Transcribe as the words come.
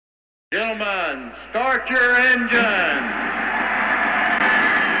Gentlemen, start your engine.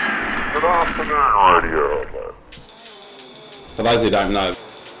 Good afternoon, Radio Hotlet. For those who don't know,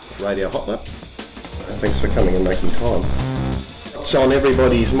 Radio Hotlet. Thanks for coming and making time. It's on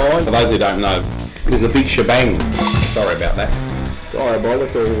everybody's mind. For those who don't know, there's a big shebang. Sorry about that.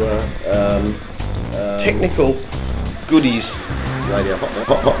 Diabolical technical goodies. Radio Hotlet.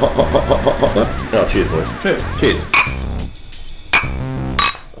 Hotlet. Oh, cheers, boys. Cheers.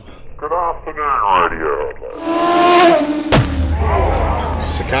 Good afternoon, Radio Hotlet.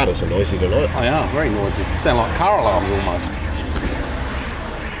 Cicadas are noisy tonight. They are, very noisy. Sound like car alarms almost.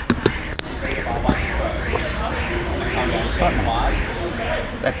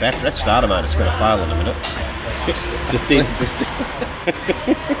 That starter motor's going to fail in a minute. Just did.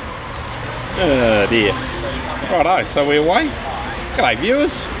 Oh dear. Righto, so we're away. G'day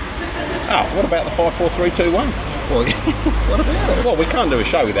viewers. Oh, what about the 5, 4, 3, 2, 1? Well, what about it? Well, we can't do a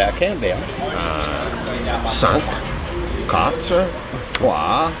show without a countdown. 5, 4, 3,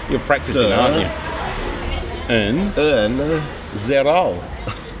 You're practicing, Duh. aren't you? And 1. 0.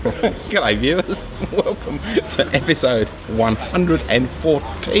 G'day viewers. Welcome to episode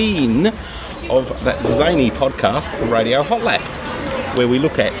 114 of that zany podcast, Radio Hot Lap, where we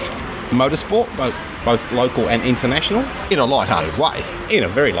look at motorsport, both local and international, In a light-hearted way. in a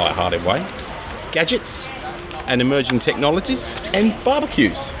very light-hearted way, gadgets and emerging technologies, and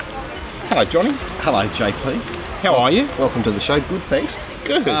barbecues. Hello, Johnny. Hello, JP. How are you? Welcome to the show. Good, thanks.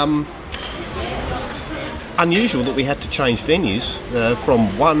 Good. Unusual that we had to change venues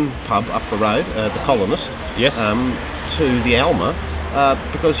from one pub up the road, the Colonist, Yes. to the Alma,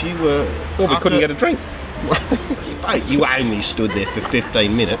 because you were... Well, we couldn't get a drink. You only stood there for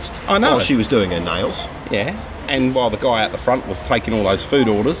 15 minutes I know. while she was doing her nails. Yeah. And while the guy out the front was taking all those food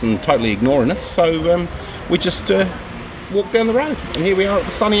orders and totally ignoring us, so we just walked down the road, and here we are at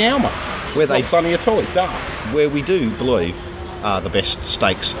the sunny Alma. Where It's they- not sunny at all. It's dark. Where we do believe the best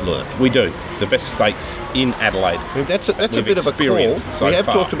steaks lurk. We do the best steaks in Adelaide. I mean, that's a We've bit of a call. experienced so we have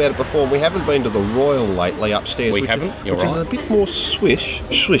far. talked about it before. We haven't been to the Royal lately upstairs. We which haven't, is, you're which right. is a bit more swish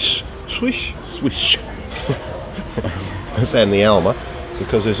Swish. than the Alma,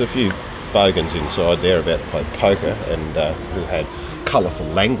 because there's a few bogans inside there about to play poker and who had colourful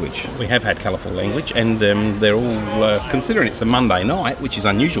language. We have had colourful language, and they're all considering it's a Monday night, which is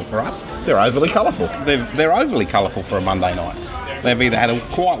unusual for us. They're overly colourful. They're overly colourful for a Monday night. They've either had a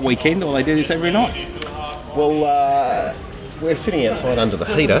quiet weekend or they do this every night. Well, we're sitting outside under the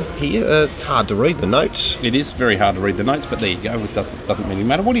heater here. It's hard to read the notes. It is very hard to read the notes, but there you go. It doesn't really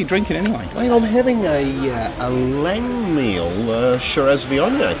matter. What are you drinking anyway? Well, I'm having a Langmeal Shiraz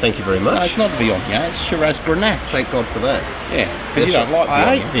Viognier. Thank you very much. No, it's not Viognier. It's Shiraz Grenache. Thank God for that. Yeah, because you That's don't like right.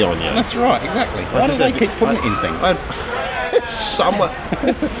 I Viognier. hate Viognier. That's right, exactly. Why do just they have to- keep putting it in things?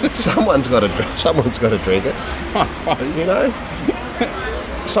 Someone's got to drink. Someone's got to drink it. I suppose. You know,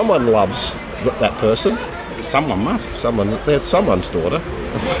 someone loves that person. Someone must. They're someone's daughter.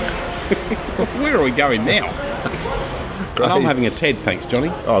 Where are we going now? Great. And I'm having a Ted, thanks, Johnny.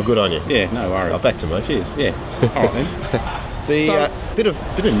 Oh, good on you. Yeah, no worries. Oh, back to me. Cheers. Yeah. All right then. The So- bit of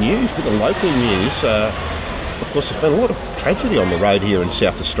news, bit of local news. Of course, there's been a lot of tragedy on the road here in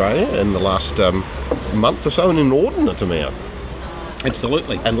South Australia in the last month or so, an inordinate amount.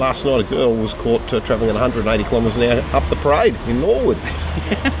 Absolutely. And last night, a girl was caught travelling at 180 kilometres an hour up the parade in Norwood.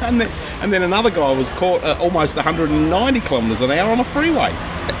 And then another guy was caught at almost 190 kilometres an hour on a freeway.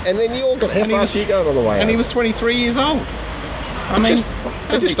 And then you all got how And he fast was- are you going on the way And out? he was 23 years old. I mean,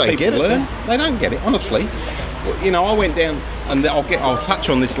 they just don't get it, learn. They don't get it, honestly. Well, you know, I went down, and I'll touch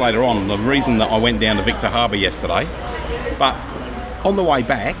on this later on, the reason that I went down to Victor Harbour yesterday. But on the way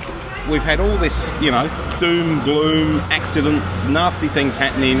back, we've had all this, you know, doom, gloom, accidents, nasty things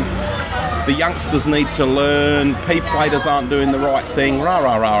happening. The youngsters need to learn. P-platers aren't doing the right thing. Rah,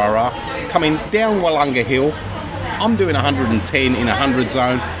 rah, rah, rah, rah. Coming down Wollonga Hill. I'm doing 110 in a 100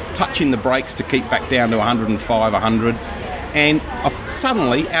 zone, touching the brakes to keep back down to 105, 100. And I've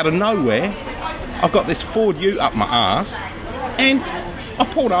suddenly, out of nowhere, I've got this Ford Ute up my arse, and I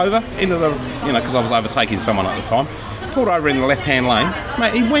pulled over into the, you know, because I was overtaking someone at the time, pulled over in the left-hand lane.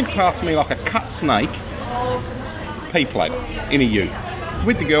 Mate, he went past me like a cut snake, P-plater, in a Ute,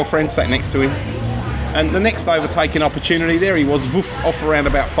 with the girlfriend sat next to him. And the next overtaking opportunity, there he was, woof, off around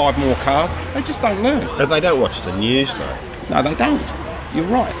about 5 more cars. They just don't learn. They don't watch the news, though. No, they don't. You're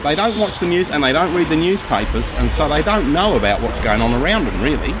right. They don't watch the news and they don't read the newspapers, and so they don't know about what's going on around them,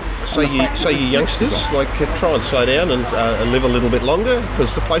 really. So you youngsters, like, try and slow down and live a little bit longer,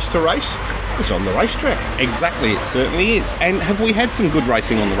 because the place to race is on the racetrack. Exactly, it certainly is. And have we had some good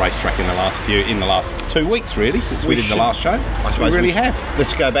racing on the racetrack in the last 2 weeks, really, since we did the last show? I suppose we really have.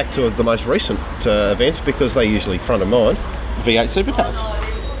 Let's go back to the most recent events, because they're usually front of mind. V8 Supercars.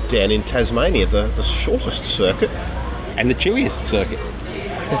 Down in Tasmania, the shortest circuit. And the chilliest circuit.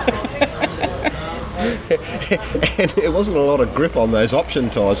 And there wasn't a lot of grip on those option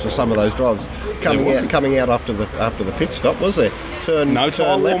tyres for some of those drivers coming out after the pit stop, was there? Turn left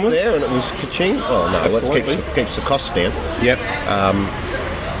warmers there, and it was ka-ching. Oh no, absolutely. It keeps the costs down. Yep.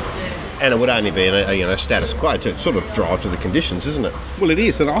 And it would only be a status quo to sort of drive to the conditions, isn't it? Well, it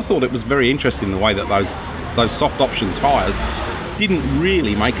is, and I thought it was very interesting the way that those soft option tyres didn't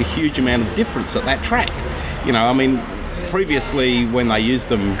really make a huge amount of difference at that track. You know, I mean, previously when they used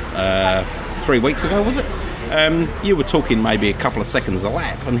them 3 weeks ago, was it? You were talking maybe a couple of seconds a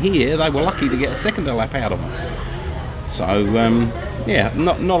lap, and here they were lucky to get a second a lap out of them. So,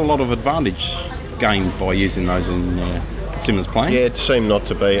 not a lot of advantage gained by using those in Simmons Plains. Yeah, it seemed not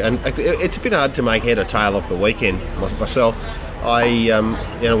to be, and it's a bit hard to make head or tail of the weekend myself. I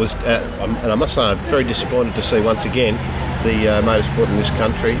was, and I must say, I'm very disappointed to see once again the motorsport in this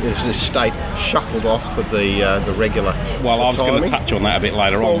country, this state, shuffled off for the regular. Well, I was going to touch on that a bit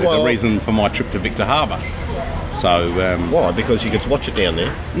later on, well, the reason for my trip to Victor Harbour. So why? Because you could watch it down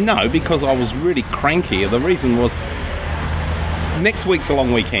there? No, because I was really cranky. The reason was next week's a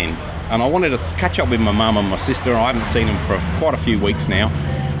long weekend, and I wanted to catch up with my mum and my sister. I haven't seen them for quite a few weeks now,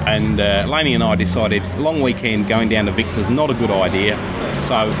 and Lainey and I decided long weekend going down to Victor's not a good idea,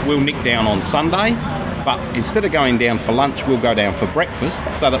 so we'll nick down on Sunday, but instead of going down for lunch, we'll go down for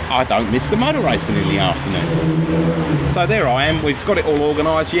breakfast so that I don't miss the motor racing in the afternoon. So there I am, we've got it all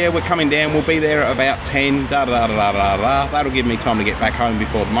organised. Yeah, we're coming down, we'll be there at about 10, that'll give me time to get back home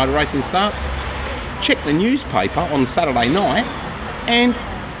before the motor racing starts. Check the newspaper on Saturday night, and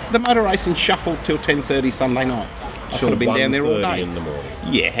the motor racing shuffled till 10:30 Sunday night. I could have been down there all day. In the morning.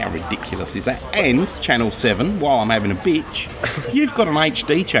 Yeah, how ridiculous is that? And Channel 7, while I'm having a bitch, you've got an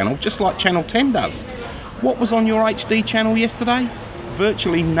HD channel just like Channel 10 does. What was on your HD channel yesterday?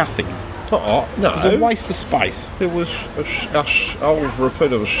 Virtually nothing. Oh, no. It was a waste of space. There was I'll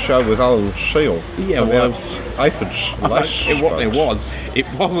repeat a show with Alan Seal about aphids. What there was, it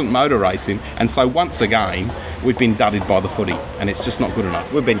wasn't motor racing, and so once again, we've been dudded by the footy, and it's just not good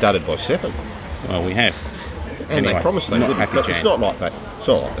enough. We've been dudded by 7. Well, we have. And anyway, they promised they wouldn't. But it's not like that. It's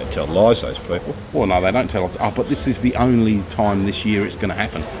not like they tell lies, those people. Well, no, they don't tell us. Oh, but this is the only time this year it's going to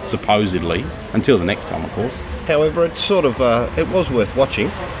happen, supposedly, until the next time, of course. However, it's sort of it was worth watching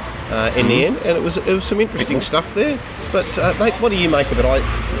in the end, and it was some interesting stuff there. But mate, what do you make of it?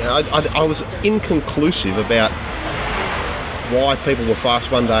 I was inconclusive about why people were fast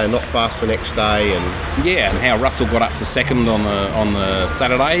one day and not fast the next day, and yeah, and how Russell got up to second on the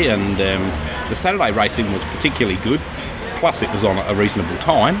Saturday, and the Saturday racing was particularly good. Plus, it was on a reasonable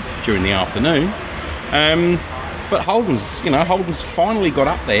time during the afternoon. But Holden's finally got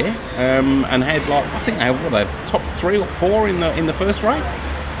up there and had I think they had top 3 or 4 in the first race.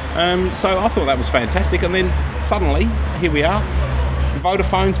 So I thought that was fantastic, and then suddenly here we are.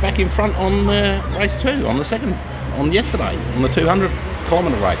 Vodafone's back in front on race 2 on yesterday on the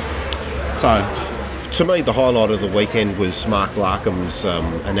 200-kilometre race. So, to me, the highlight of the weekend was Mark Larkham's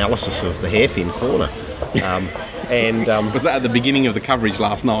analysis of the hairpin corner. Was that at the beginning of the coverage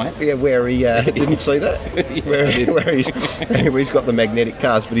last night? Yeah, where he didn't see that. where he's got the magnetic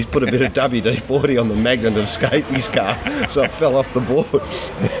cars, but he's put a bit of WD-40 on the magnet of Scapy's car, so it fell off the board.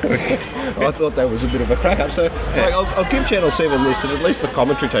 I thought that was a bit of a crack-up. So I'll give Channel 7 this, and at least the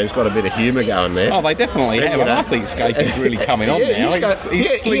commentary team's got a bit of humour going there. Oh, they definitely have. I think Scapy's really coming on now.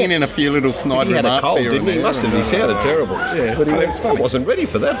 He's slinging in a few little snide remarks. He had a cold, didn't he? He must have. He sounded terrible. Yeah, but I wasn't ready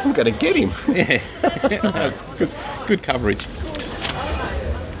for that. I'm going to get him. Yeah, that's good coverage.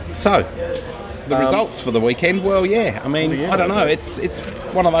 So, the results for the weekend, well, yeah, I mean, I don't know, it's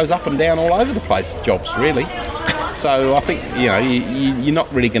one of those up and down all over the place jobs, really. So I think, you're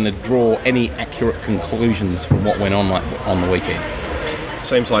not really going to draw any accurate conclusions from what went on on the weekend.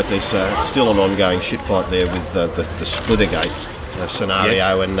 Seems like there's still an ongoing shit fight there with the Splittergate scenario.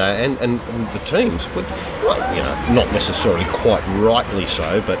 Yes. and the teams, but not necessarily quite rightly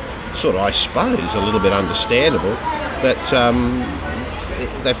so, but sort of, I suppose, a little bit understandable that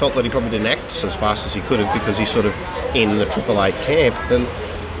they felt that he probably didn't act as fast as he could have because he's sort of in the Triple 8 camp. And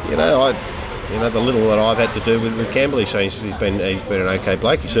the little that I've had to do with Campbell, he's saying he's been an okay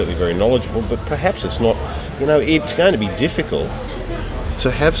bloke. He's certainly very knowledgeable, but perhaps it's not. It's going to be difficult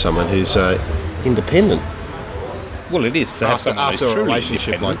to have someone who's independent. Well, it is to have someone After who's a truly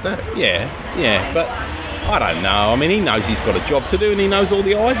relationship like independent. that. Yeah, but I don't know. I mean, he knows he's got a job to do, and he knows all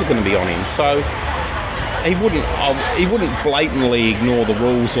the eyes are going to be on him. So he wouldn't blatantly ignore the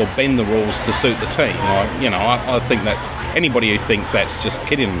rules or bend the rules to suit the team. I think that's anybody who thinks that's just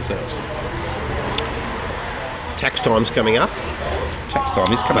kidding themselves. Tax time's coming up, Tax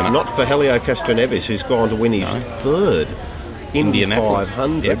time is coming but up. not for Helio Castroneves, who's gone to win his third Indy Indianapolis.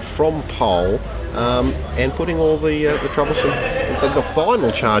 500 Yep. from pole, and putting all the troublesome, the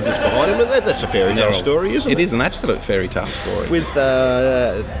final charges behind him. And that's a fairy tale story, isn't it? It is an absolute fairy tale story. With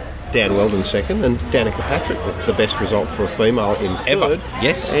Dan Weldon second and Danica Patrick with the best result for a female in third. Ever.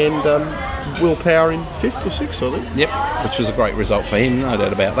 Yes. And Will Power in fifth or sixth, I think. Yep, which was a great result for him, no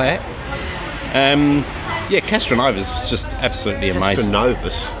doubt about that. Castroneves was just absolutely amazing.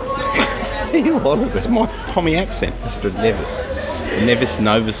 Castroneves. You wanted It's it. my Tommy accent. Castroneves.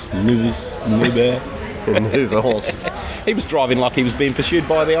 Novus. He was driving like he was being pursued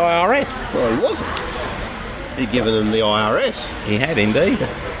by the IRS. Well, he wasn't. He'd given them the IRS. He had indeed.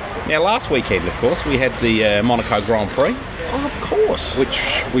 Now, last weekend, of course, we had the Monaco Grand Prix, Oh, of course.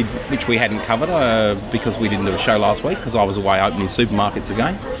 which we hadn't covered because we didn't do a show last week because I was away opening supermarkets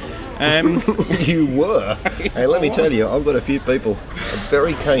again. You were. Hey, let me tell you, I've got a few people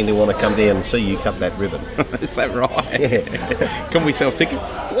very keen who want to come down and see you cut that ribbon. Is that right? Yeah. Can we sell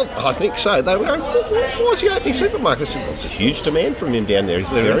tickets? Well, I think so. They were going, why is he opening supermarkets? It's a huge demand from him down there. He's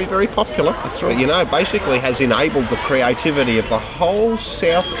very, very popular. That's right. But, basically has enabled the creativity of the whole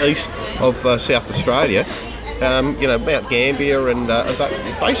southeast of South Australia. Mount Gambier and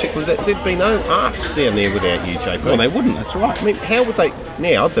basically there'd be no arts down there without you, JP. Well, they wouldn't, that's right. I mean, how would they,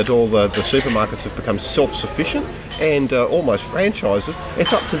 now that all the supermarkets have become self-sufficient and almost franchises,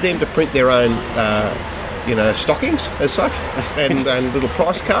 it's up to them to print their own, stockings as such, and little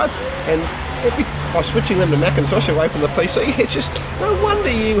price cards, and by switching them to Macintosh away from the PC, it's just, no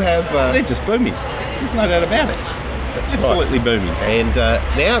wonder you have... They're just booming. There's no doubt about it. That's Absolutely booming. And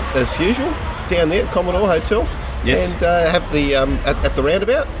now, as usual, down there at Commodore Hotel, Yes. and have the at the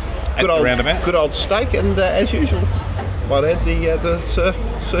roundabout, good old steak, and as usual, might add the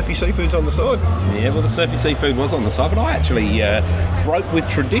surfy seafoods on the side. Yeah, well, the surfy seafood was on the side, but I actually broke with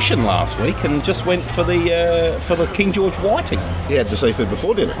tradition last week and just went for the King George Whiting. You had the seafood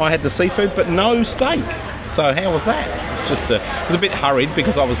before dinner. I had the seafood, but no steak. So how was that? It's just it was a bit hurried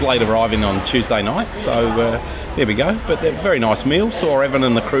because I was late arriving on Tuesday night. So there we go. But a very nice meal. Saw Evan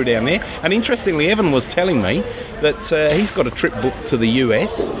and the crew down there. And interestingly, Evan was telling me that he's got a trip booked to the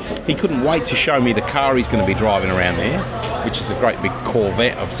US. He couldn't wait to show me the car he's going to be driving around there, which is a great big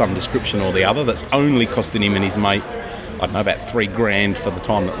Corvette of some description or the other. That's only costing him and his mate, I don't know, about $3,000 for the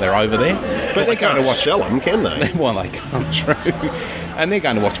time that they're over there. But They can't sell them, can they? Well, they can't, true. And they're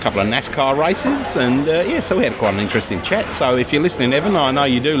going to watch a couple of NASCAR races, and so we had quite an interesting chat. So if you're listening, Evan, I know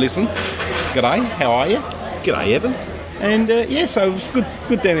you do listen. G'day, how are you? G'day, Evan. And so it was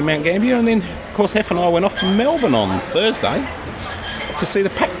good down in Mount Gambier, and then of course Hef and I went off to Melbourne on Thursday to see the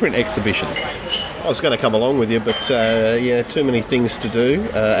Pack Print exhibition. I was going to come along with you, but too many things to do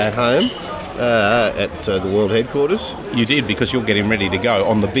at home. At the World Headquarters. You did, because you're getting ready to go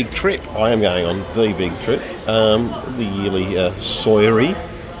on the big trip. I am going on the big trip, the yearly Sawyery.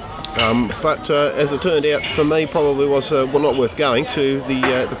 But as it turned out, for me, probably was not worth going to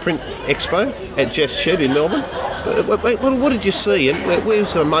the Print Expo at Jeff's Shed in Melbourne. What did you see? And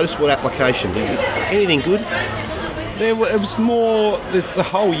where's the motorsport application? Anything good? It was more, the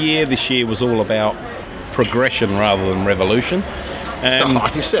whole year this year was all about progression rather than revolution.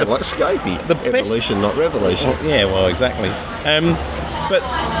 You sound like Scapey. Evolution, not revolution. Well, exactly.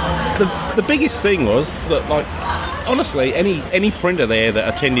 But the biggest thing was that, like, honestly, any printer there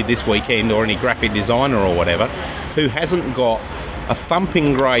that attended this weekend, or any graphic designer or whatever, who hasn't got a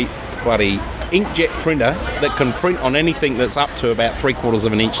thumping great bloody inkjet printer that can print on anything that's up to about 3/4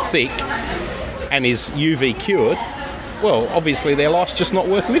 of an inch thick and is UV cured, well, obviously their life's just not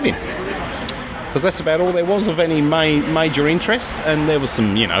worth living. Because that's about all there was of any major interest, and there was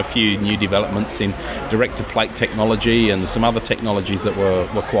some, a few new developments in direct-to-plate technology and some other technologies that were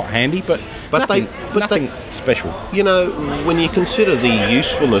quite handy, but nothing special. When you consider the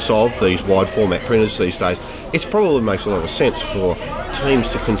usefulness of these wide-format printers these days, it probably makes a lot of sense for teams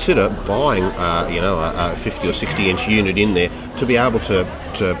to consider buying, a 50 or 60-inch unit in there to be able to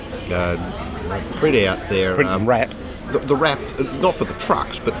print out their... Print and wrap. The wrap, not for the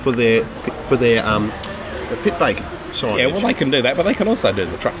trucks, but for their pit bake signage. Yeah, well, they can do that, but they can also do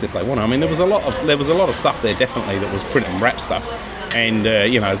the trucks if they want. I mean, there was a lot of stuff there definitely that was print and wrap stuff. And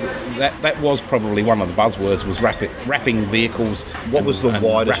that was probably one of the buzzwords, was wrapping vehicles. What was the and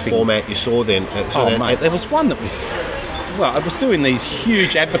widest wrapping- format you saw then? Mate, there was one that was, it was doing these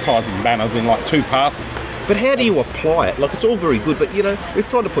huge advertising banners in like 2 passes. But how do you apply it? Like, it's all very good, but we've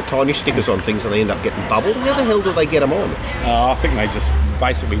tried to put tiny stickers on things and they end up getting bubbled. How the hell do they get them on? I think they just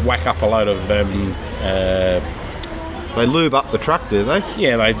basically whack up a load of They lube up the truck, do they?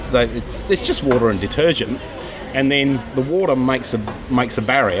 yeah, it's just water and detergent, and then the water makes a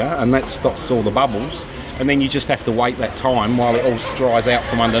barrier, and that stops all the bubbles, and then you just have to wait that time while it all dries out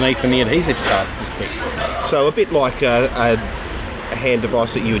from underneath and the adhesive starts to stick. So a bit like a hand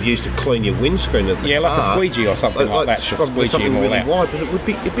device that you would use to clean your windscreen of the Yeah, like a car. squeegee or something like that, to Probably squeegee something them all really out. wide, but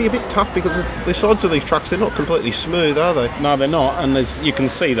it'd be a bit tough because the sides of these trucks, they're not completely smooth, are they? No, they're not, and you can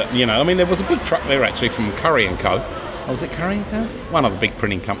see that, there was a big truck there actually from Curry & Co. Oh, was it Curry & Co? One of the big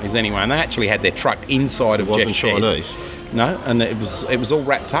printing companies anyway, and they actually had their truck inside of Wasn't Jeff's shed. Chinese. No, and it was all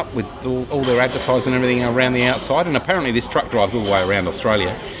wrapped up with all their advertising and everything around the outside, and apparently this truck drives all the way around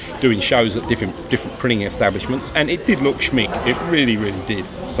Australia doing shows at different printing establishments, and it did look schmick. It really, really did.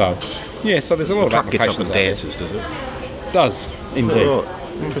 So, yeah, so there's a lot The of truck gets up applications and out there. dances, does it? Does, indeed. Oh,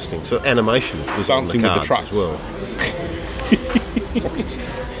 right. Interesting. So animation was Dancing on with the the cards trucks. as well.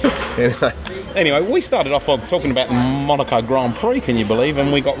 Anyway, Anyway, we started off on talking about the Monaco Grand Prix, can you believe?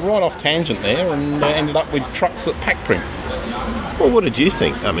 And we got right off tangent there and ended up with trucks at Pack Print. well, what did you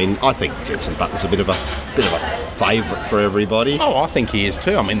think? I mean, I think Jenson Button's a bit of a favourite for everybody. Oh, I think he is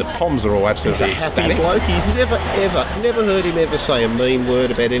too. I mean, the Poms are all He's a absolutely happy ecstatic. bloke. He's never heard him ever say a mean word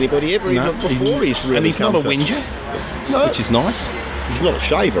about anybody ever, No, even before he's really and he's not come a to- whinger, No, which is nice. he's not a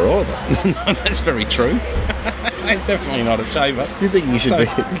shaver either. No, that's very true. Definitely not a shaver. You think you should So-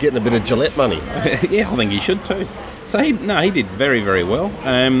 be getting a bit of Gillette money? Yeah, I think he should too. So he did very, very well.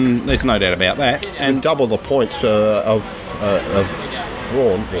 There's no doubt about that. And And double the points of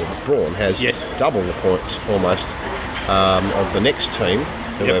Braun. Well, Braun has Yes. double the points almost of the next team,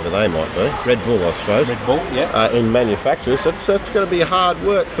 whoever they might be. Red Bull, I suppose. Red Bull, yeah. In manufacturers, so it's going to be hard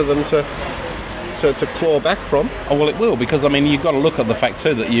work for them to claw back from. Oh, well, it will, because, I mean, you've got to look at the fact,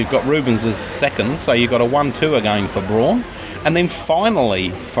 too, that you've got Rubens as second, so you've got a 1-2 again for Braun. And then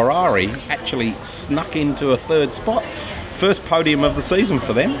finally, Ferrari actually snuck into a third spot. First podium of the season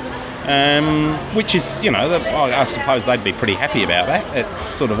for them, which is, I suppose they'd be pretty happy about that.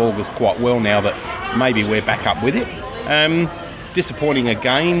 It sort of augurs quite well now that maybe we're back up with it. Disappointing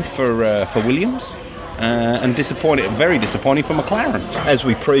again for Williams. And very disappointing for McLaren. As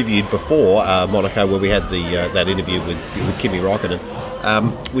we previewed before Monaco, where we had that interview with Kimi Räikkönen,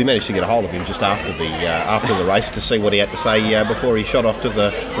 we managed to get a hold of him just after the race to see what he had to say before he shot off to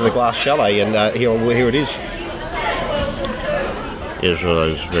the glass chalet, and here it is. Yes, well,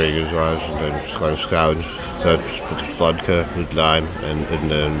 it's very good rice, and then it's kind of scouts. So it's vodka with lime and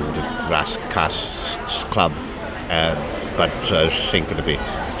the Raskas Club. But I think it'll be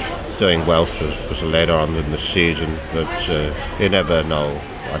doing well for later on in the season, but you never know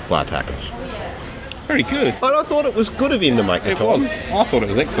what happens. Very good. And I thought it was good of him to make the It time. was. I thought it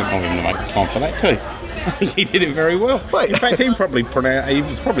was excellent of him to make the time for that too. He did it very well. Wait. In fact, he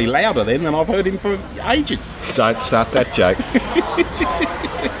was probably louder then than I've heard him for ages. Don't start that joke.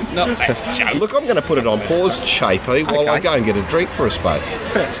 Not that joke. Look, I'm going to put it on pause, JP, while I Okay. go and get a drink for us both.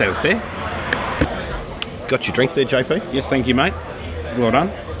 That sounds fair. Got your drink there, JP? Yes, thank you, mate. Well done.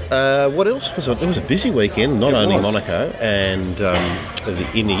 What else was it? It was a busy weekend, not only was. Monaco and the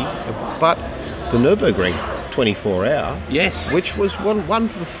Indy, but the Nürburgring 24-hour, Yes. which was won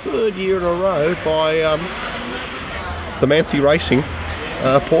for the third year in a row by the Manthey Racing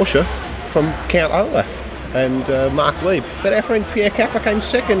Porsche from Count Olaf and Mark Lieb. But our friend Pierre Caffa came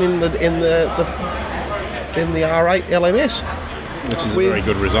second in the R8 LMS. Which is a with- very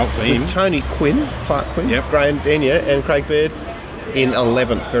good result for him. With Tony Quinn, Clark Quinn, Yep. Graham Denyer and Craig Baird in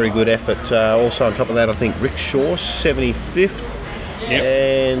 11th. Very good effort. Also on top of that, I think Rick Shaw, 75th. Yep.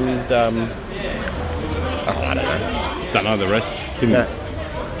 And, I don't know. Don't know the rest. Didn't No,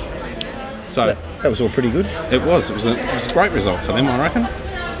 So that was all pretty good. it was. It was a great result for them, I reckon.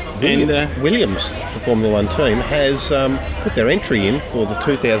 And Williams, the Formula One team, has put their entry in for the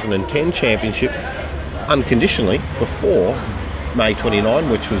 2010 championship unconditionally before May 29,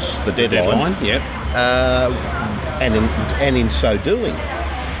 which was the deadline. Yep. And in so doing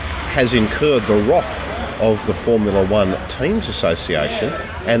has incurred the wrath of the Formula One Teams Association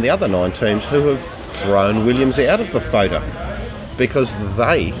and the other 9 teams who have thrown Williams out of the photo because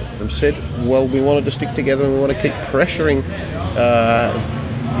they have said, well, we wanted to stick together and we want to keep pressuring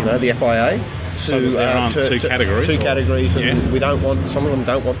the FIA So that there aren't two categories, two or- categories, and Yeah. we don't want, some of them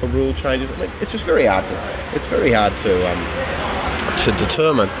don't want the rule changes. I mean, it's just very hard to to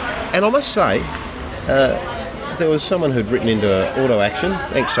determine. And I must say, there was someone who'd written into Auto Action,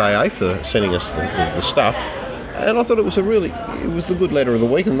 thanks AA for sending us the stuff, and I thought it was a good letter of the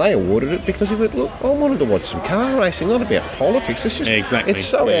week, and they awarded it because he went, look, I wanted to watch some car racing, not about politics. It's just, exactly. It's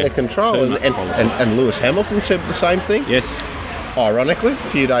so out of control. Too much politics. And Lewis Hamilton said the same thing. Yes. Ironically, a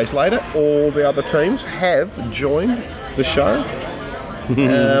few days later, all the other teams have joined the show,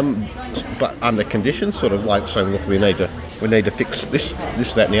 but under conditions, sort of like saying, look, we need to fix this,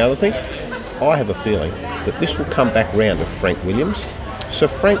 that, and the other thing. I have a feeling that this will come back round to Frank Williams. So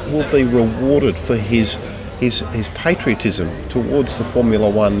Frank will be rewarded for his patriotism towards the Formula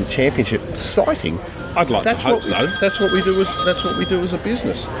One Championship, citing. I'd like to hope so. That's what we do as a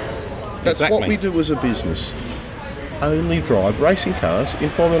business. That's Exactly. what we do as a business. Only drive racing cars in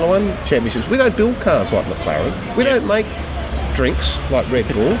Formula One championships. We don't build cars like McLaren. We don't make drinks like Red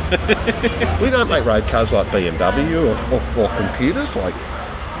Bull. We don't make road cars like BMW or computers like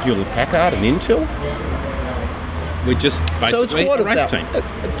Hewlett Packard and Intel. We're just basically a race team.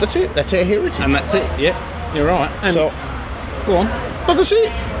 That's it. That's our heritage. And that's it. Yeah, you're right. And So, go on. well, that's it.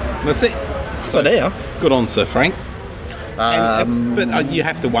 That's it. So now, Good on, Sir Frank. But you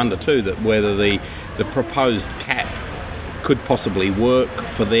have to wonder too that whether the proposed cap could possibly work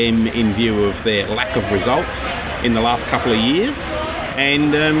for them in view of their lack of results in the last couple of years,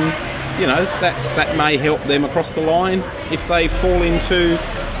 and that may help them across the line if they fall into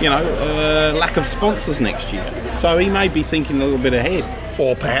lack of sponsors next year. So he may be thinking a little bit ahead.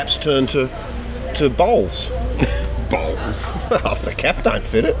 or perhaps turn to bowls. Bowls. Well, if the cap don't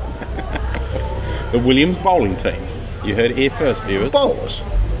fit it, The Williams bowling team. You heard it here first, viewers. bowlers.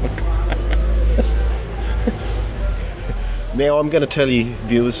 Now I'm going to tell you,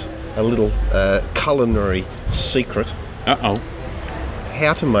 viewers, a little culinary secret: Uh-oh.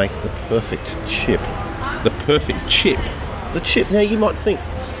 how to make the perfect chip. The perfect chip. The chip. Now you might think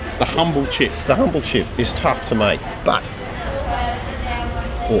The humble chip. the humble chip is tough to make,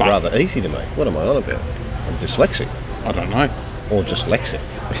 or rather easy to make. What am I on about? I'm dyslexic, I don't know. or dyslexic.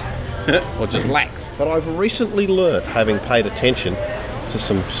 Or just lax. But I've recently learnt, having paid attention to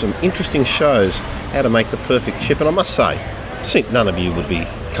some interesting shows, how to make the perfect chip. And I must say, I think none of you would be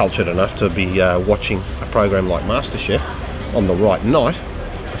cultured enough to be watching a program like MasterChef on the right night.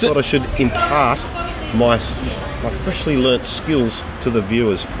 I thought I should impart my freshly learnt skills to the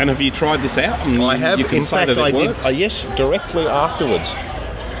viewers. And have you tried this out? And I have, You can in say fact, that it I did. works? Yes, directly afterwards,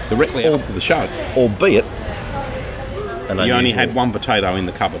 Directly after the show. albeit. And You only unusual. had one potato in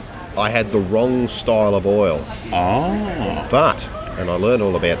the cupboard. I had the wrong style of oil. Oh. But, and I learned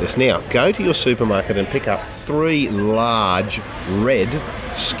all about this now, go to your supermarket and pick up 3 large red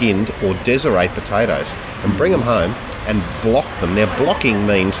skinned or Desiree potatoes and bring them home and block them. Now, blocking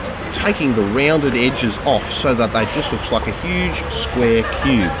means taking the rounded edges off so that they just look like a huge square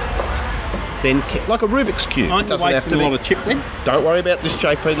cube. Then, like a Rubik's Cube. Aren't you Doesn't have wasting to a be. lot of chip then? Don't worry about this,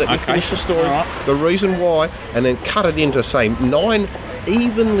 JP. Let me Okay. finish the story. All right. The reason why, and then cut it into, say, 9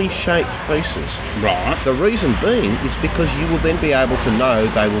 evenly shaped pieces. Right. The reason being is because you will then be able to know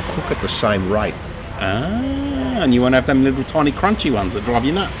they will cook at the same rate. And you won't have them little tiny crunchy ones that drive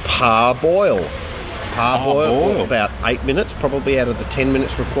you nuts. Parboil. Parboil. About 8 minutes, probably out of the 10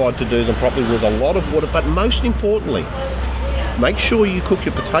 minutes required to do them properly, with a lot of water. But most importantly, make sure you cook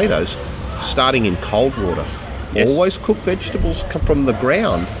your potatoes starting in cold water. Yes. Always cook vegetables come from the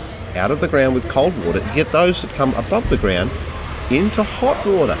ground, out of the ground with cold water. Get those that come above the ground into hot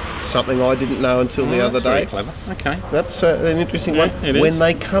water. Something I didn't know until the other That's very day. clever. Okay. That's an interesting Yeah, one. it is. When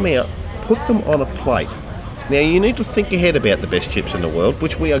they come out, put them on a plate. Now, you need to think ahead about the best chips in the world,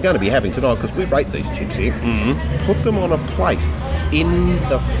 which we are going to be having tonight because we rate these chips here. Mm-hmm. Put them on a plate in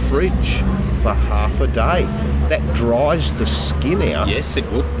the fridge for half a day. That dries the skin out Yes, it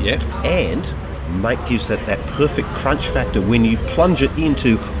would. Yeah. and gives that perfect crunch factor when you plunge it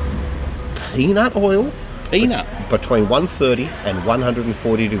into peanut oil Peanut. between 130 and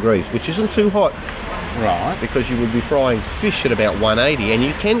 140 degrees, which isn't too hot, Right. because you would be frying fish at about 180, and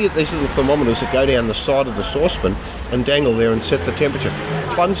you can get these little thermometers that go down the side of the saucepan and dangle there and set the temperature.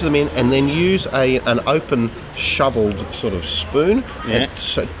 Plunge them in and then use an open shoveled sort of spoon Yeah.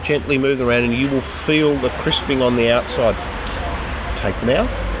 and gently move them around, and you will feel the crisping on the outside. Take them out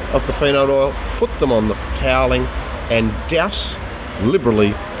of the peanut oil, put them on the toweling and douse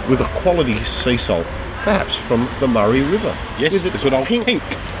liberally with a quality sea salt, perhaps from the Murray River. Yes, with the good old pink.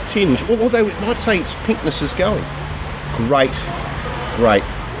 tinge, well, although it might say its pinkness is going. Great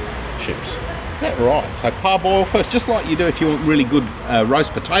chips. Is that right? So parboil first, just like you do if you want really good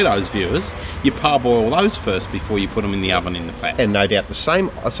roast potatoes, viewers. You parboil those first before you put them in the oven in the fat. And no doubt the same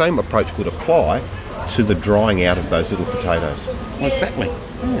approach would apply to the drying out of those little potatoes. Exactly.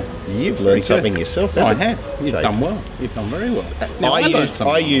 Yeah. You've Very learned good. something yourself, I haven't have. you? You've Jake? done well. You've done very well. Now, I learned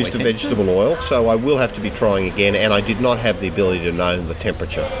something on the used a weekend. vegetable oil, so I will have to be trying again, and I did not have the ability to know the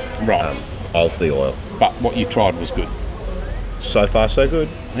temperature Right. of the oil. But what you tried was good. So far, so good.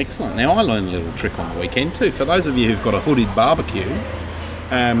 Excellent. Now, I learned a little trick on the weekend too. For those of you who've got a hooded barbecue,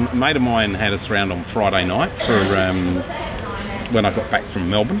 a mate of mine had us round on Friday night for when I got back from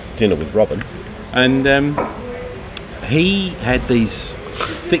Melbourne. Dinner with Robin. And he had these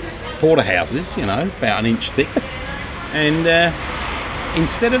thick porterhouses, about an inch thick. And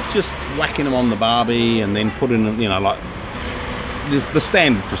instead of just whacking them on the barbie and then putting them, the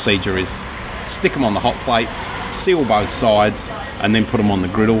standard procedure is stick them on the hot plate, seal both sides, and then put them on the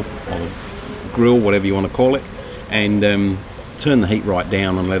griddle or the grill, whatever you want to call it, and turn the heat right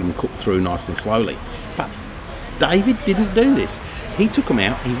down and let them cook through nice and slowly. But David didn't do this. He took them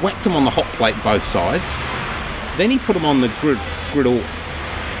out, he whacked them on the hot plate both sides, then he put them on the griddle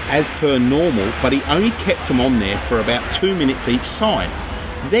as per normal, but he only kept them on there for about 2 minutes each side.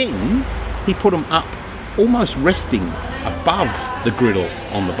 Then he put them up, almost resting above the griddle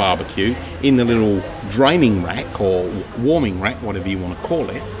on the barbecue in the little draining rack or warming rack, whatever you want to call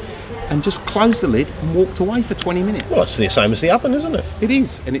it, and just closed the lid and walked away for 20 minutes. Well, it's the same as the oven, isn't it? It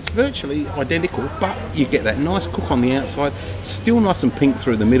is, and it's virtually identical, but you get that nice cook on the outside, still nice and pink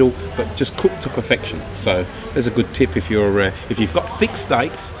through the middle, but just cooked to perfection. So there's a good tip if you've got thick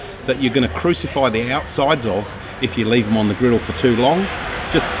steaks that you're going to crucify the outsides of if you leave them on the griddle for too long.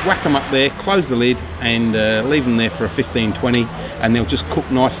 Just whack them up there, close the lid, and leave them there for a 15-20, and they'll just cook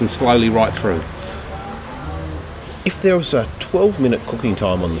nice and slowly right through. If there was a 12-minute cooking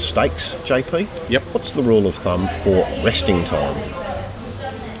time on the steaks, JP, Yep. what's the rule of thumb for resting time?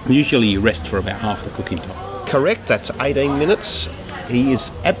 Usually you rest for about half the cooking time. Correct, that's 18 minutes. He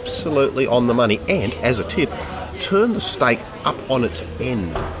is absolutely on the money. And as a tip, turn the steak up on its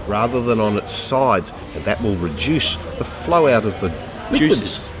end rather than on its sides, and that will reduce the flow out of the liquids.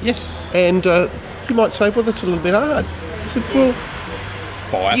 Juices. Yes. And you might say, well, that's a little bit hard. I said, well,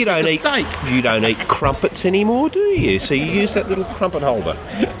 Buy you don't the eat steak. You don't eat crumpets anymore, do you? So you use that little crumpet holder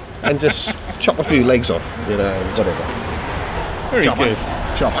and just chop a few legs off, whatever. Very Chopper. good.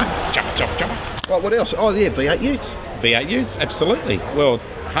 Chopper. Chop. Right, what else? Oh, yeah, V8 utes. V8Us, absolutely. Well,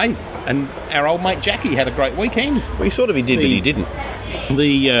 hey, and our old mate Jackie had a great weekend. Well, he sort of did, but he didn't.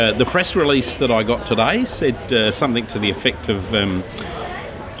 The press release that I got today said something to the effect of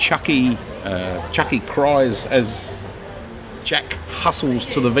Chucky cries as Jack hustles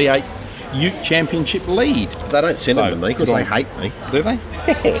to the V8 Ute Championship lead. They don't send So, them to me because good they on- hate me. Do they?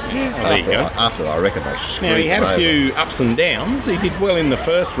 There you go. After I reckon they screwed Now, he had him a over. few ups and downs. He did well in the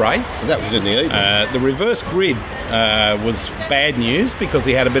first race. That was in the evening. The reverse grid was bad news because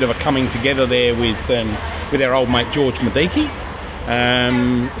he had a bit of a coming together there with our old mate George Madiki.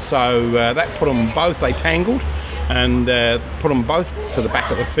 So that put them both, they tangled and put them both to the back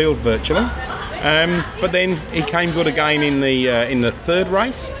of the field virtually. But then he came good again in the third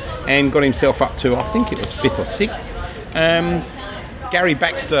race and got himself up to, I think it was 5th or 6th. Gary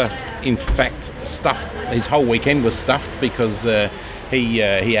Baxter, in fact, his whole weekend was stuffed because he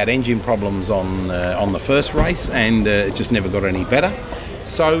had engine problems on the first race and it just never got any better.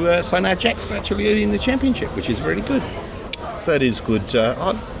 So now Jack's actually in the championship, which is very good. That is good.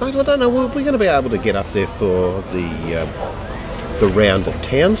 I don't know. We're going to be able to get up there for the round at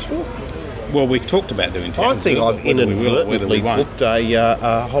Townsville. Well, we've talked about doing I Townsville. think I've whether we will or whether we inadvertently won't. booked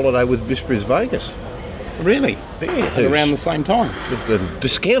a holiday with Bisprees Vegas. Really? Yeah, At around the same time. to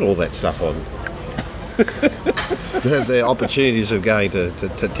discount all that stuff on the opportunities of going to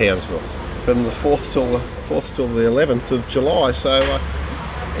Townsville from the 4th till the 11th of July. So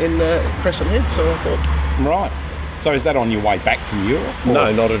in Crescent Head. So I thought, Right. So is that on your way back from Europe? or-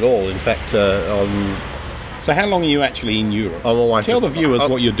 no, not at all. In fact, So how long are you actually in Europe? I'm away. Tell the viewers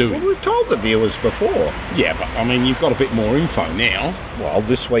what you're doing. Well, we've told the viewers before. Yeah, but I mean, you've got a bit more info now. Well,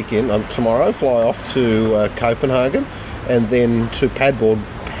 this weekend, tomorrow, fly off to Copenhagen and then to Padborg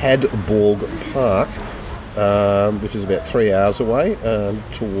Park, which is about 3 hours away,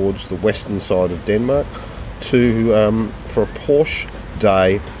 towards the western side of Denmark, for a Porsche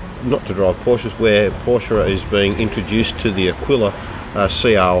day, not to drive Porsches, where Porsche is being introduced to the Aquila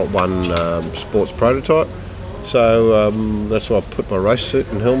CR1 sports prototype. So that's why I put my race suit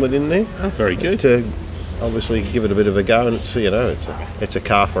and helmet in there. Oh, very good. To obviously give it a bit of a go, and it's a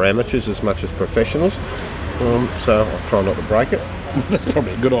car for amateurs as much as professionals. So I'll try not to break it. That's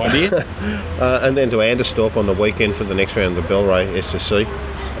probably a good idea. And then to Anderstorp on the weekend for the next round of the Bellray SSC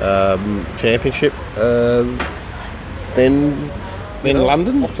Championship. Then In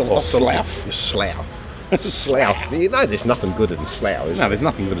London off to or Slough? Slough. Slough. You know, there's nothing good in Slough, is No, there? there's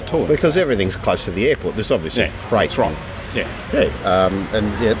nothing good at all. Because everything's close to the airport. There's obviously freight. That's right. Yeah.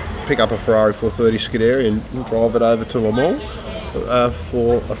 Yeah, pick up a Ferrari 430 Scuderia and drive it over to Le Mans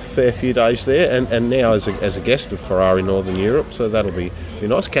for a fair few days there, and now as a guest of Ferrari Northern Europe, so that'll be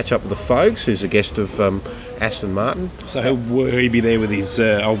nice. Catch up with the folks, who's a guest of Aston Martin. So will he be there with his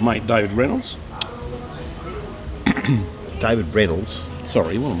old mate David Reynolds? David Reynolds.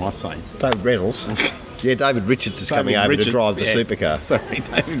 Sorry, what am I saying? David Reynolds. Yeah, David Richards is coming over to drive the supercar. Sorry,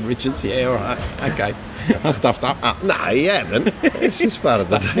 David Richards. Yeah, all right. Okay. I stuffed up. No, he hasn't. It's just part of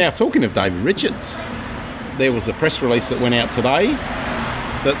the... Now, talking of David Richards, there was a press release that went out today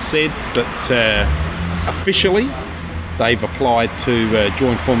that said that officially they've applied to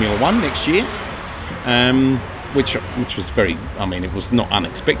join Formula One next year, which was very... I mean, it was not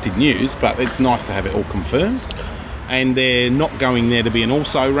unexpected news, but it's nice to have it all confirmed. And they're not going there to be an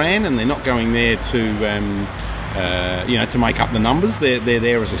also-ran, and they're not going there to, to make up the numbers. They're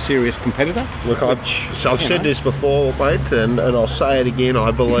there as a serious competitor. Look, I've said this before, mate, and I'll say it again.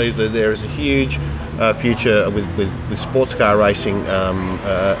 I believe that there is a huge future with sports car racing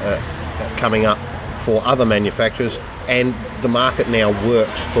coming up for other manufacturers, and the market now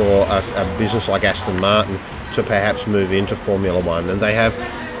works for a business like Aston Martin to perhaps move into Formula One, and they have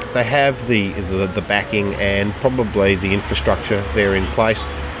the backing and probably the infrastructure there in place.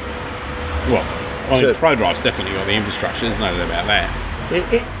 Well, ProDrive's definitely got the infrastructure, there's no doubt about that.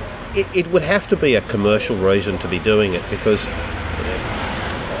 It would have to be a commercial reason to be doing it, because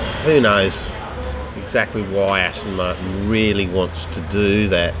who knows exactly why Aston Martin really wants to do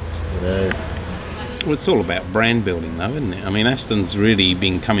that, Well, it's all about brand building, though, isn't it? I mean, Aston's really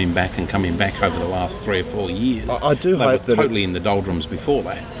been coming back over the last 3 or 4 years. I do hope that totally in the doldrums before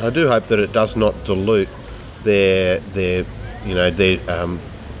that. I do hope that it does not dilute their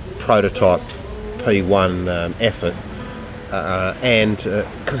prototype P1 effort, and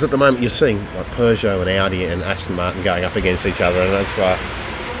because at the moment you're seeing like Peugeot and Audi and Aston Martin going up against each other, and that's why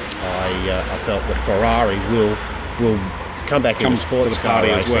I felt that Ferrari will come back into sports car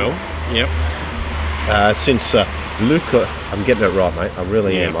racing as well. Yep. Since Luca, I'm getting it right, mate. I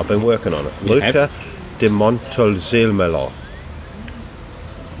really am. I've been working on it. Luca de Montezemolo.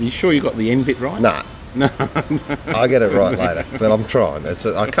 Are you sure you got the end bit right? Nah. No. I'll get it right later, but I'm trying.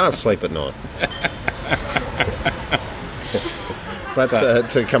 I can't sleep at night. But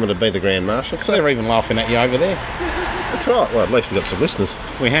to come in to be the Grand Marshal. So they're even laughing at you over there. That's right. Well, at least we've got some listeners.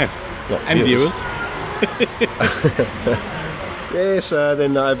 We have. Not and viewers. Yeah, so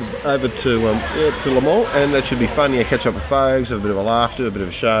then over to Le Mans, and that should be fun. Yeah, catch up with folks, have a bit of a laugh, do a bit of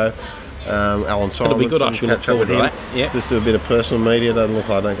a show. Alan Simon. It'll be good. I should look forward to that. Yeah. Just do a bit of personal media. Doesn't look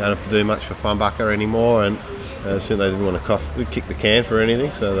like I don't have to do much for Funbucker anymore, and soon they didn't want to kick the can for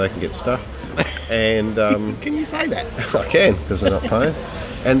anything, so they can get stuff. And can you say that? I can, because they're not paying.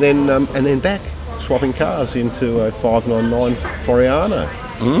 And then back swapping cars into a 599 Floriano.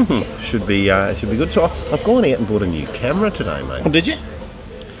 Mm-hmm. Should be good. So I've gone out and bought a new camera today, mate. Oh, did you?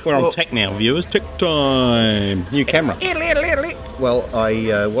 We're on tech now, viewers. Tech time. New camera. Well,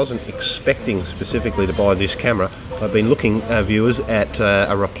 I wasn't expecting specifically to buy this camera. I've been looking, viewers, at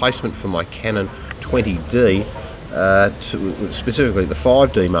a replacement for my Canon 20D, specifically the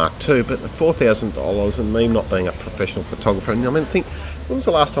 5D Mark II, but $4,000, and me not being a professional photographer. And I mean, when was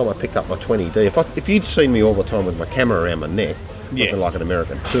the last time I picked up my 20D? If you'd seen me all the time with my camera around my neck, looking like an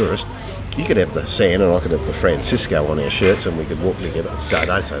American tourist, you could have the San and I could have the Francisco on our shirts, and we could walk together.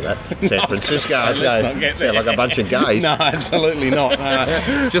 Don't say that. San Francisco. Sound like a bunch of gays. No, absolutely not.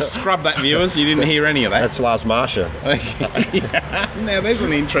 Just scrub that, viewers. You didn't hear any of that. That's Lars Marsha. Now, there's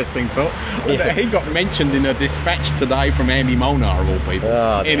an interesting thought. Yeah. He got mentioned in a dispatch today from Andy Molnar, of all people.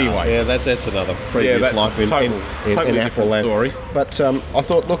 Oh, anyway. Yeah, that's another previous life in different story. But I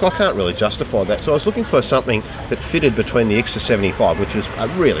thought, look, I can't really justify that. So I was looking for something that fitted between the X-75, which has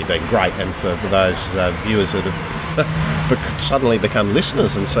really been great, and for those viewers that have suddenly become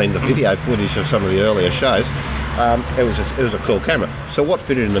listeners and seen the video footage of some of the earlier shows, it was a cool camera. So what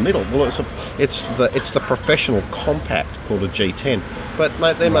fitted in the middle? Well, it's the professional compact called a G10, but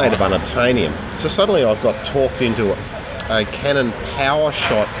mate, they're made of unobtainium. So suddenly I've got talked into a Canon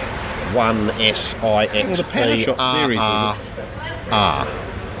PowerShot 1SI XP. Well, the PowerShot series is R.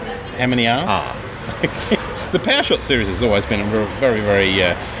 How many R's? R. The PowerShot series has always been a very,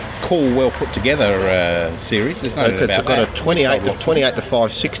 very cool, well put together series. There's no doubt about that. It's got a 28 to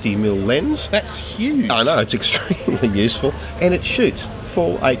 560 mm lens. That's huge. I know, it's extremely useful, and it shoots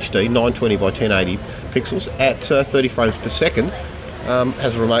full HD 920 by 1080 pixels at 30 frames per second.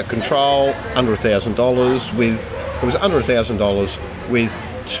 Has a remote control, under $1,000 with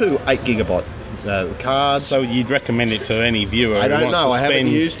two 8GB cards. So you'd recommend it to any viewer I who don't wants know. to I haven't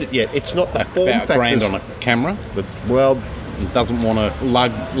spend used it yet. It's not the form about factors. $1,000 on a camera, But, well, and doesn't want to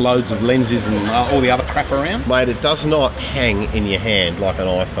lug loads of lenses and all the other crap around. mate, it does not hang in your hand like an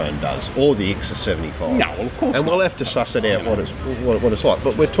iPhone does, or the XS75. No, of course And not. we'll have to suss it out what it's like.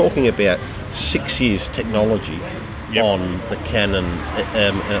 But we're talking about 6 years technology Yep. on the Canon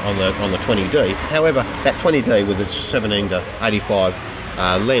on the 20D. However, that 20D with its 17 to 85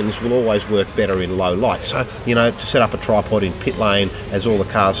 lens will always work better in low light. So, to set up a tripod in pit lane as all the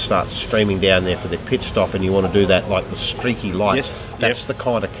cars start streaming down there for their pit stop, and you want to do that like the streaky lights. Yes, That's the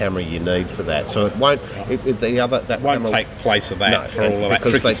kind of camera you need for that. So it won't. That Won't camera, take place of that for all of that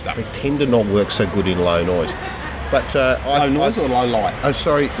because tricky stuff. they tend to not work so good in low noise. But Low noise or low light? Oh,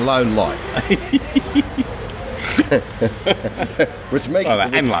 sorry, low light. Which makes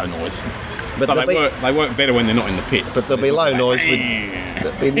And low noise. But So there'll they work better when they're not in the pits. But there'll be It's not low like,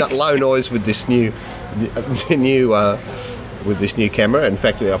 noise low noise with this new with this new camera. In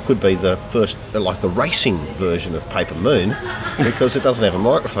fact, it could be the first, like the racing version of Paper Moon, because it doesn't have a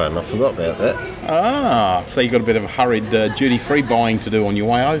microphone. I forgot about that. So you've got a bit of hurried duty-free buying to do on your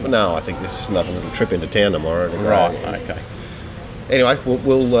way over. No, I think there's just another little trip into town tomorrow. To go. Right. Okay. Anyway,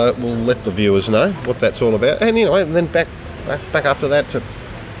 we'll let the viewers know what that's all about. And and then back after that to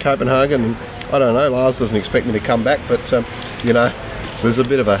Copenhagen. And I don't know. Lars doesn't expect me to come back, but there's a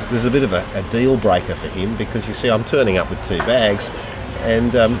bit of a deal breaker for him, because you see I'm turning up with 2 bags,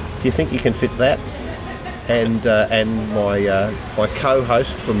 and do you think you can fit that and my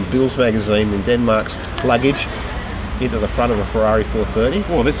co-host from Bill's magazine in Denmark's luggage into the front of a Ferrari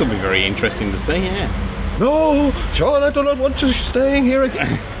 430? Well, this will be very interesting to see. Yeah. No, John, I do not want you staying here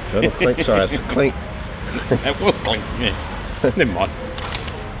again. Clink, sorry, it's Clink. It was clink. Yeah. Never mind.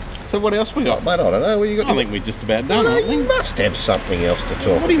 So what else we got? Mate, I don't know. What you got? I think we're just about done, aren't we? You must have something else to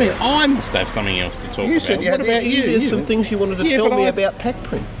talk What do you mean? I must have something else to talk You about. said you what had, about you had some things you wanted to tell but me about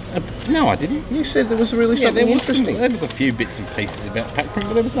Packprint. No, I didn't. You said there was really something interesting. There was a few bits and pieces about Packprint,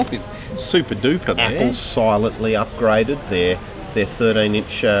 but there was nothing super duper there. Apple silently upgraded their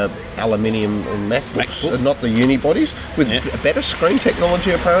 13-inch aluminium MacBooks, not the unibodies, with better screen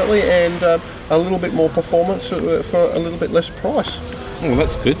technology apparently, and a little bit more performance for a little bit less price. Well,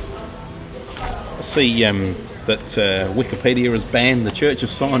 that's good. I see that Wikipedia has banned the Church of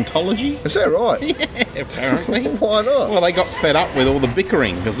Scientology. Is that right? Yeah, apparently. Why not? Well, they got fed up with all the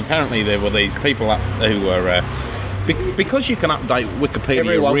bickering, because apparently there were these people who were... because you can update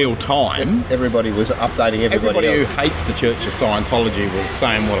Wikipedia real time... Everybody was updating everybody Everybody who else. hates the Church of Scientology was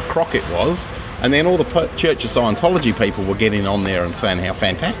saying what a crock it was, and then all the Church of Scientology people were getting on there and saying how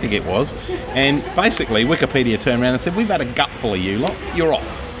fantastic it was, and basically Wikipedia turned around and said, we've had a gutful of you lot, you're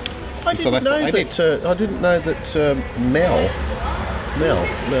off. I didn't know that Mel,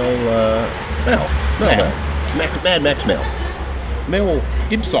 Mad Max Mel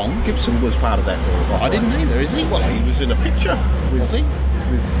Gibson was part of that. I didn't either, is he? Well, he was in a picture with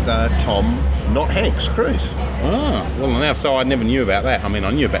Tom, not Hanks, Cruise. Ah, well now, so I never knew about that. I mean, I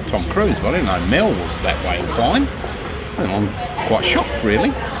knew about Tom Cruise, but I didn't know Mel was that way inclined. And I'm quite shocked,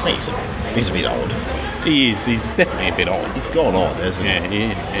 really. He's a bit old. He is. He's definitely a bit old. He's gone on, hasn't he?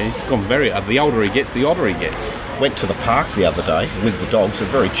 Yeah, he's gone very... the older he gets, the odder he gets. Went to the park the other day with the dogs, a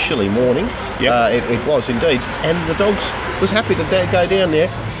very chilly morning. Yep. It was indeed. And the dogs was happy to go down there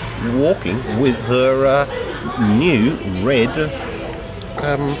walking with her new red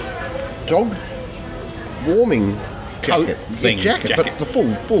dog warming jacket. Coat jacket, but the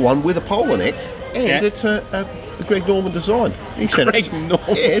full one with a polo neck. And it's a Greg Norman design. Greg Norman?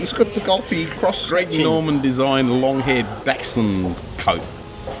 Yeah, it's got the golfy cross Greg Norman designed long-haired Dachshund coat.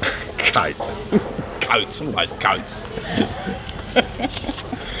 Coats, all those coats.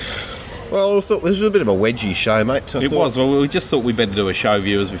 Well, I thought this was a bit of a wedgie show, mate. It was. Well, we just thought we'd better do a show,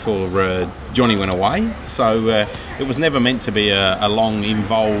 viewers, before Johnny went away. So it was never meant to be a long,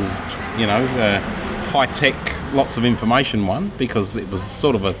 involved, high-tech, lots of information one, because it was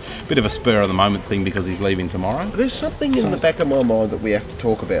sort of a bit of a spur-of-the-moment thing because he's leaving tomorrow. There's something in the back of my mind that we have to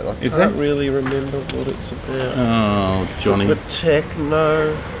talk about. I can't really remember what it's about. Oh, Johnny. The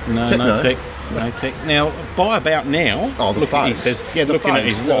techno. No tech. Now, by about now, the Fogues. He says, the looking Fogues. at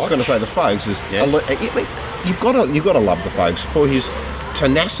his I was watch. going to say the Fogues is. Yes. You've got to love the Fogues for his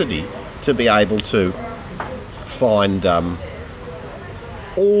tenacity to be able to find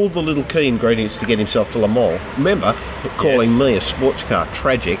all the little key ingredients to get himself to Le Mans. Remember, calling me a sports car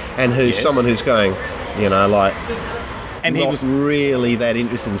tragic, and who's someone who's going, and he was really that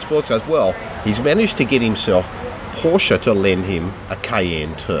interested in sports cars. Well, he's managed to get himself Porsche to lend him a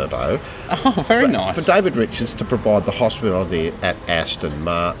Cayenne Turbo. Oh, very nice. For David Richards to provide the hospitality at Aston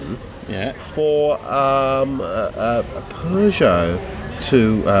Martin. Yeah. For a Peugeot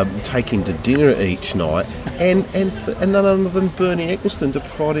to take him to dinner each night, and none other than Bernie Eccleston to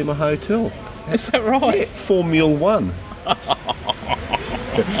provide him a hotel. Is that right? Yeah, Formula One.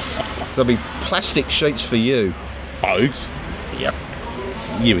 So there'll be plastic sheets for you. Fogs. Yep.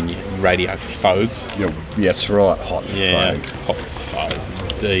 You and your radio fogs. Yeah, that's right. Hot Yeah. fogs. Hot fogs,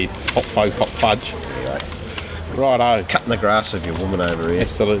 indeed. Hot fogs, hot fudge. Righto. Cutting the grass of your woman over here.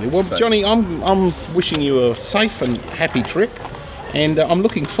 Absolutely. Well, So- Johnny, I'm wishing you a safe and happy trip, and I'm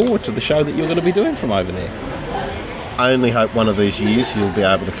looking forward to the show that you're going to be doing from over there. I only hope one of these years you'll be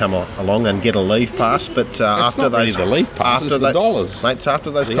able to come along and get a leave pass. But after not those, really the leave pass, it's the dollars. mate. It's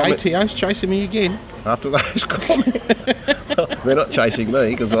after those The comments. ATO's chasing me again. After those comments, well, they're not chasing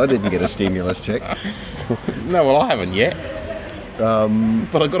me because I didn't get a stimulus check. No, well, I haven't yet.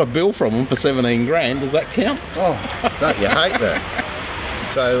 But I got a bill from them for 17 grand. Does that count? Oh, don't you hate that?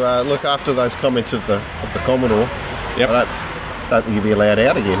 So look, after those comments of the Commodore, Yep. I don't think you'll be allowed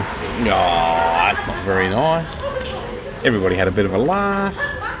out again. No, that's not very nice. Everybody had a bit of a laugh.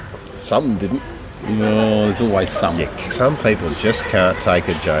 Some didn't. No, there's always some. Yeah, some people just can't take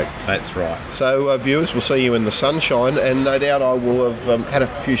a joke. That's right. So viewers, we'll see you in the sunshine, and no doubt I will have had a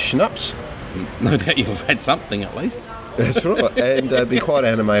few schnapps. No doubt you've had something at least. That's right, and be quite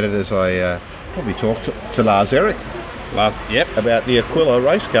animated as I probably talk to Lars Eric Yep. about the Aquila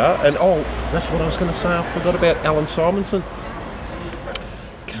race car. And that's what I was going to say. I forgot about Alan Simonson.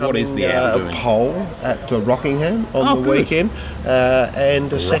 What is the Alan doing? Pole at Rockingham on the good. weekend,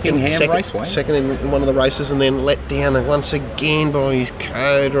 and a Rockingham Raceway? second in one of the races, and then let down once again by his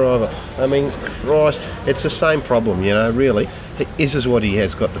co-driver. I mean, Christ, it's the same problem, really. This is what he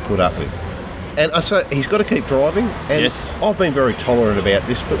has got to put up with. And so he's got to keep driving, and Yes. I've been very tolerant about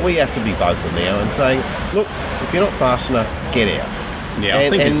this, but we have to be vocal now and saying, look, if you're not fast enough, get out. Yeah, I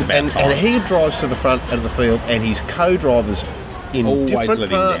think it's about time. And he drives to the front of the field, and his co-drivers in Always different let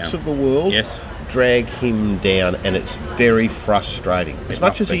him parts down. of the world Yes. drag him down, and it's very frustrating. As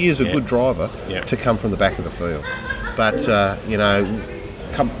much must as he be, is a yeah. good driver, Yeah. to come from the back of the field. But,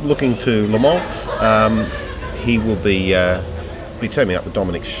 looking to Le Mans, he will be teaming up with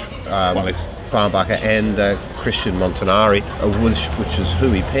Dominic it's Farnbacher and Christian Montanari, which is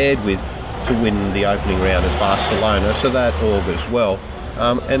who he paired with to win the opening round at Barcelona, so that augurs well.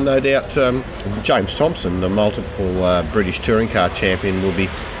 And no doubt James Thompson, the multiple British touring car champion, will be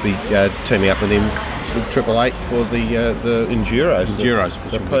teaming up with him with Triple Eight for the Enduros. Enduros,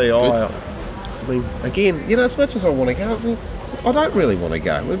 the which will be PI. I mean, again, as much as I want to go, I don't really want to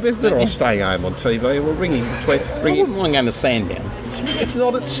go. We're better off staying home on TV. We're ringing between. I wouldn't mind going to Sandown. It's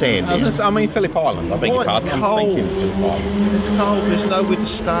not at Sandown. Phillip Island. I beg your It's pardon. cold. I'm thinking Phillip Island. It's cold. There's nowhere to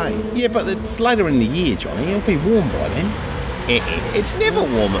stay. Yeah, but it's later in the year, Johnny. It'll be warm by then. It's never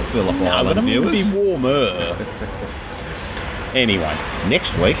warm at Phillip No, Island, but I mean, it'll viewers. be warmer. Anyway,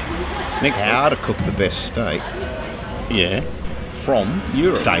 Next week, how to cook the best steak, yeah, from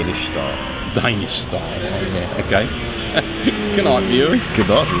Europe. Danish style. Danish style. Oh, yeah. Okay. Good night, viewers. Good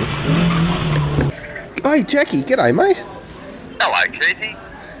night, viewers. Hey, Jackie. G'day, mate. Hello, Keithy.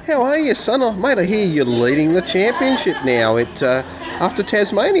 How are you, son? Mate, I hear you're leading the championship now after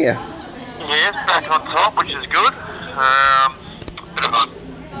Tasmania. Yes, back on top, which is good. Bit of a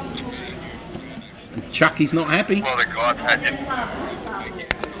Chucky's not happy. lot of guys had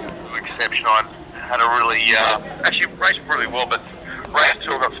exception. I had a really actually raced really well, but race 2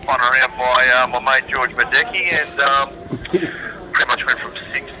 got spun around by my mate George Madecki, and pretty much went from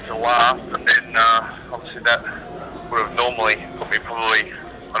 6th to last, and then obviously that would have normally put me probably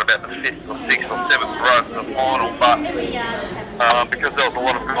on about the 5th or 6th or 7th row for the final, but because there was a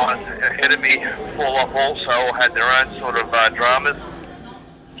lot of guys ahead of me fall off also, or had their own sort of dramas.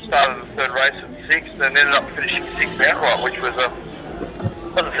 Started the 3rd race at 6th and ended up finishing 6th outright, which was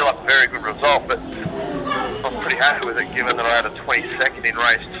doesn't feel like a very good result, but I was pretty happy with it given that I had a 22nd in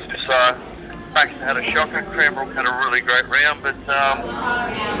race 2. So Baxter had a shocker, Cranbrook had a really great round, but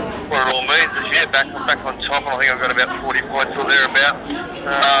what it all means is, yeah, back on top, and I think I've got about 40 points or thereabouts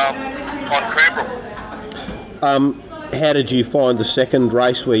on Cranbrook. How did you find the second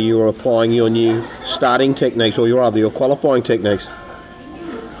race where you were applying your new starting techniques, or your qualifying techniques?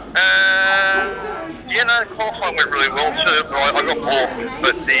 Qualifying went really well too, but I got more.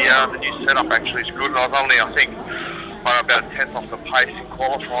 But the new setup actually is good, and I was only, I think, about a 10th off the pace in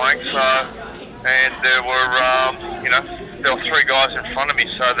qualifying. So, and there were, there were 3 guys in front of me.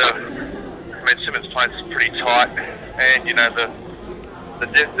 So Simmons Plains is pretty tight, and the the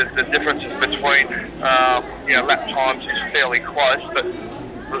differences between lap times is fairly close, but it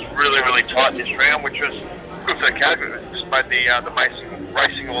was really, really tight this round, which was good for the category. It just made the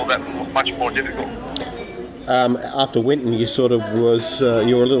racing all that much more difficult. After Winton, you sort of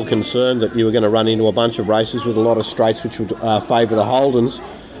you were a little concerned that you were going to run into a bunch of races with a lot of straights which would favour the Holdens.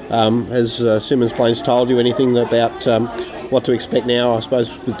 Has Symmons Plains told you anything about what to expect now, I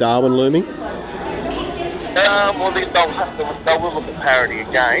suppose, with Darwin looming? Well, they will look at parity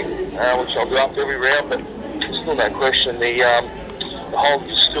again, which they'll do after every round, but still no question, the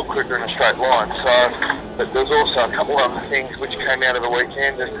Holdens is still quicker in a straight line. So, but there's also a couple of other things which came out of the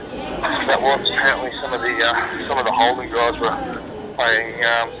weekend, and that was apparently some of the Holden guys were playing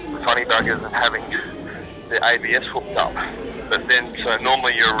funny buggers and having the ABS hooked up. But then, so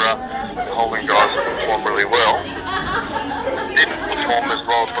normally your Holden guys perform really well. Didn't perform as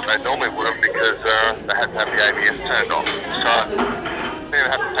well as what they normally would have because they had to have the ABS turned off. So they're going to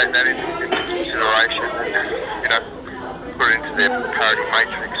have to take that into consideration and, put it into their parity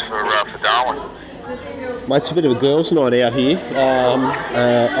matrix for Darwin. Mate, it's a bit of a girls' night out here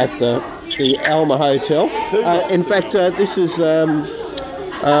at the Alma Hotel. In fact, this is,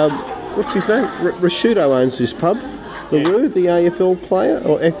 what's his name? Rashudo owns this pub. The Roo, the AFL player,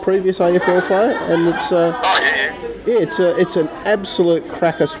 or previous AFL player, and it's it's an absolute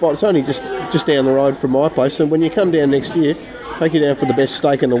cracker spot. It's only just down the road from my place, and when you come down next year, take you down for the best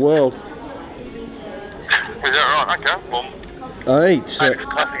steak in the world. Is that right? Okay. Well, hey, maybe it's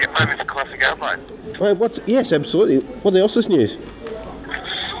a classic Adelaide. Wait, yes, absolutely. What else is news?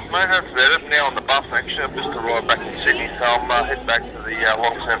 Mate, that's about it. Now on the bus, actually. I've just arrived back in Sydney, so I'm heading back to the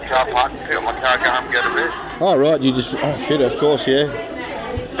long-term car park and pick up my car, go home and go to bed. Oh, right, you just... Oh, shit, of course, yeah.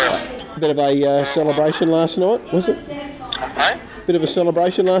 Bit of a celebration last night, was it? Hey? Bit of a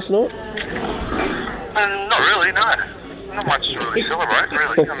celebration last night? Not really, no. Not much to really celebrate,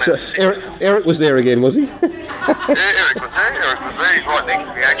 really. I mean, So, Eric was there again, was he? Yeah, Eric was there. He's right next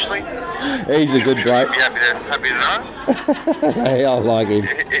to me, actually. He's a good bloke. He'd be happy to know. Hey, I like him.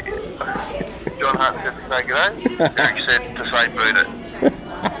 John Hart said to say g'day. Eric said to say boot it.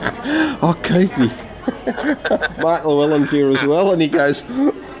 Oh, Keithy. Mark Llewellyn's here as well, and he goes,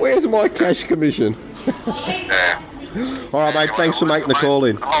 "Where's my cash commission?" Yeah. All right, mate, thanks for making the call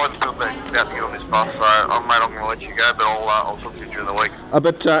in. I was still about to get on this bus, so I'm going to let you go, but I'll talk to you during the week.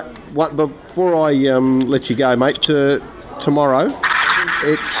 But before I let you go, mate, tomorrow,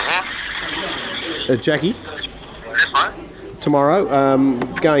 it's Jackie. Yes, mate. Tomorrow,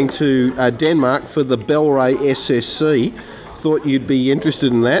 going to Denmark for the Bellray SSC. Thought you'd be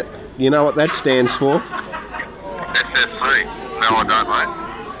interested in that. You know what that stands for? SSC. No, I don't, mate.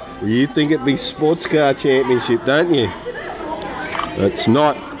 You think it'd be Sports Car Championship, don't you? It's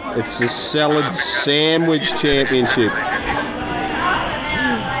not. It's the Salad Sandwich Championship.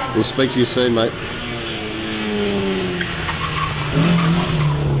 We'll speak to you soon, mate.